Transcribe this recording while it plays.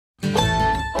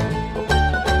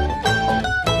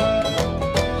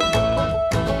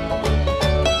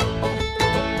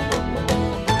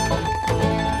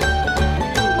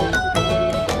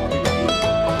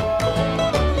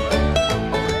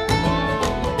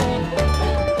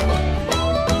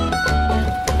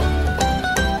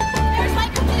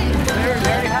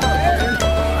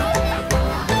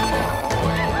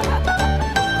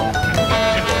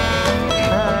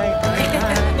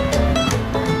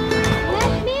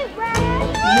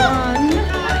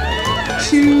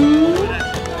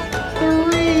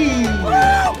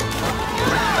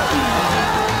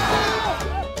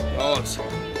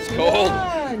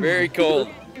very cold.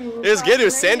 It was good. It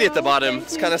was sandy at the bottom.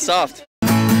 It's kind of soft.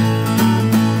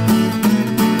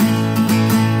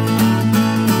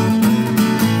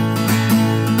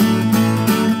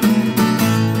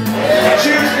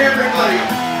 Cheers to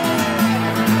everybody.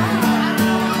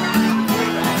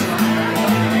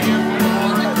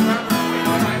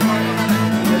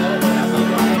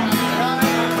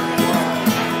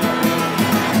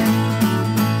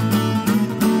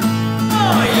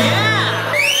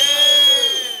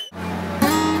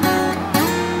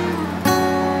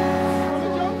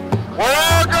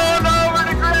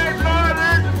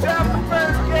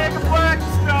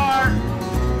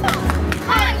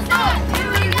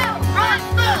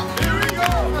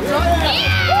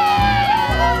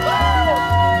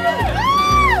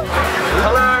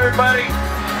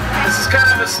 This is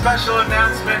kind of a special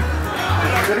announcement.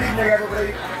 Good evening,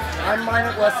 everybody. I'm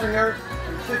Minot Lessinger,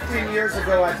 and 15 years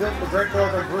ago I built the Great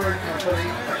Northern Brewing Company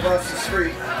across the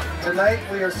street. Tonight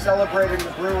we are celebrating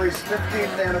the brewery's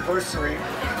 15th anniversary.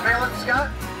 Caleb, Scott,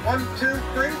 1, 2,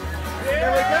 3.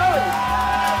 Here we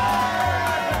go!